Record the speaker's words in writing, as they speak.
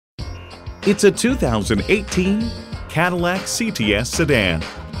It's a 2018 Cadillac CTS sedan.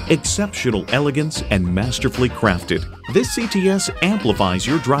 Exceptional elegance and masterfully crafted, this CTS amplifies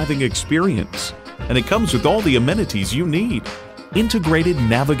your driving experience. And it comes with all the amenities you need. Integrated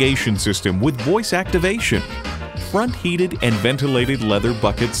navigation system with voice activation, front heated and ventilated leather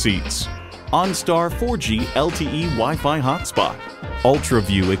bucket seats, OnStar 4G LTE Wi-Fi hotspot,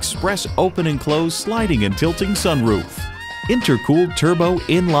 UltraView Express open and close sliding and tilting sunroof, intercooled turbo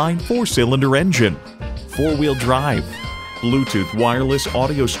inline 4-cylinder engine, 4-wheel drive, Bluetooth wireless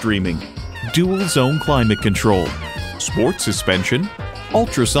audio streaming, dual zone climate control, sport suspension,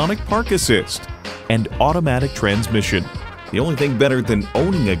 ultrasonic park assist, and automatic transmission. The only thing better than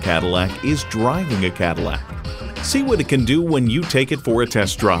owning a Cadillac is driving a Cadillac. See what it can do when you take it for a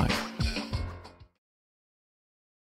test drive.